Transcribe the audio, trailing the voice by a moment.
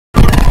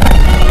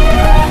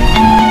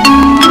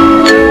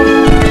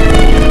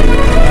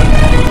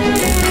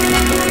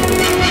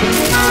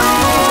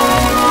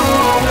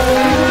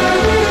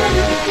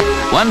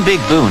one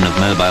big boon of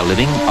mobile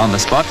living on the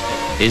spot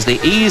is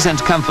the ease and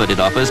comfort it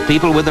offers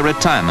people with a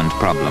retirement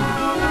problem.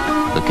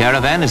 The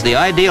caravan is the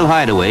ideal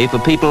hideaway for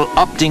people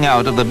opting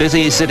out of the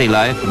busy city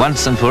life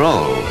once and for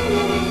all.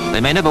 They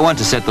may never want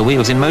to set the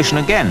wheels in motion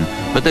again,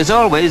 but there's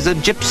always a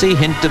gypsy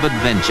hint of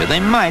adventure.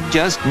 They might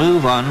just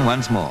move on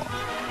once more.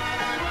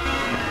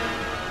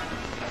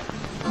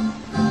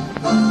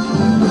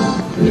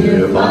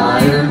 If I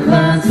am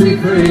fancy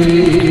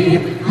free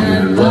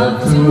and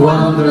love to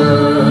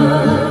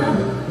wander,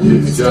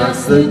 it's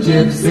just the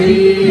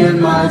gypsy in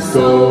my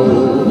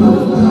soul.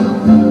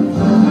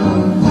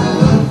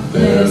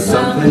 There's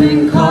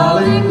something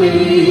calling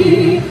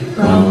me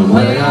from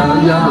way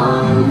out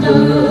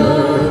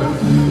yonder.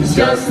 It's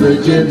just the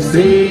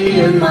gypsy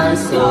in my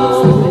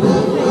soul.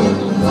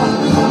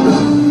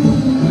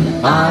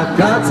 I've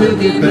got to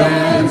give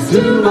thanks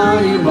to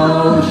my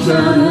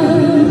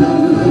emotions.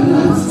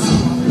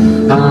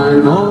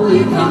 I'm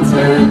only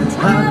content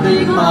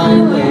having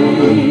my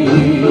way.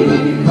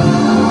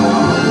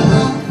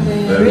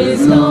 There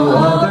is no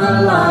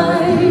other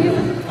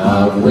life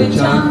of which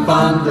I'm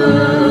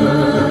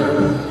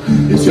fonder.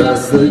 It's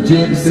just the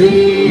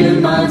gypsy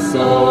in my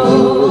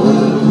soul.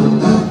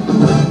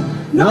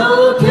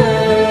 No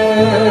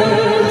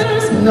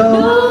cares,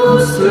 no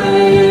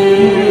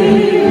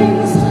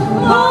strings.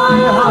 My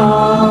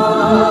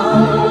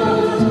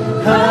heart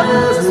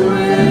has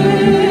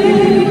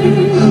wings.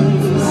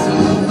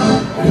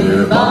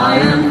 If I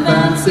am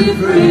fancy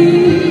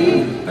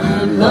free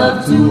and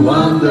love to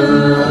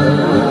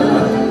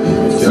wander,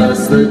 it's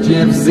just the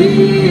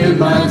gypsy in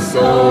my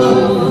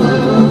soul.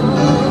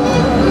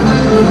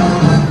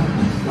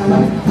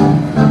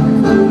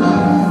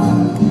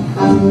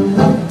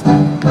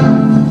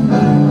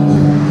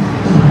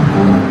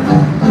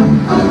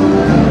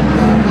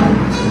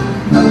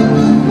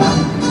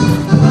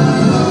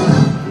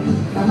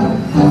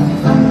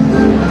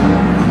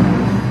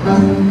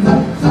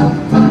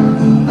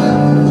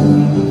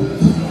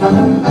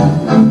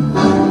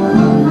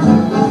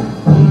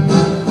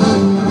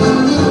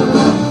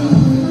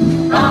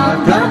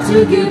 I've got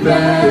to give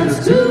thanks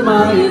to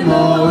my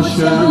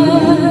emotions.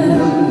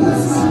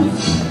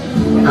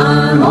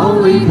 I'm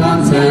only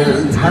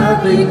content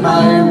having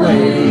my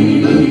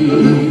way.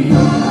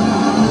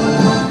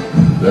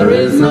 There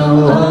is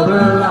no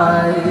other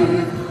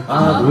life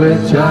of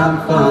which I'm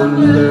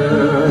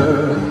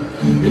fonder.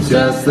 It's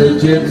just the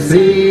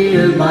gypsy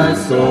in my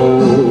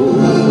soul.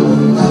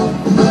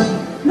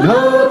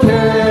 No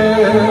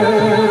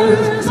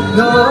cares,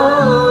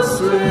 no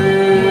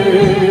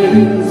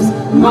strings.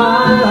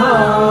 My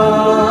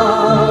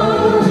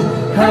heart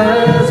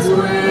has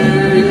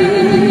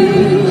wings.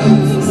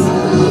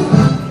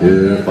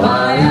 If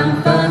I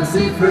am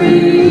fancy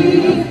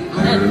free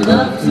and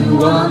love to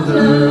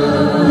wander,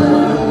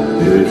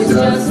 it's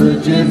just the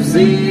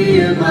gypsy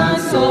in my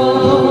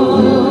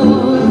soul.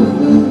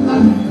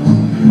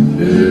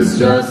 It's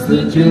just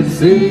the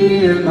gypsy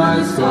in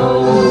my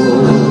soul.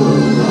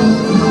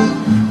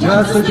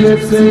 Just the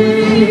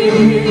gypsy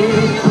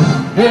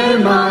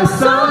in my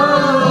soul.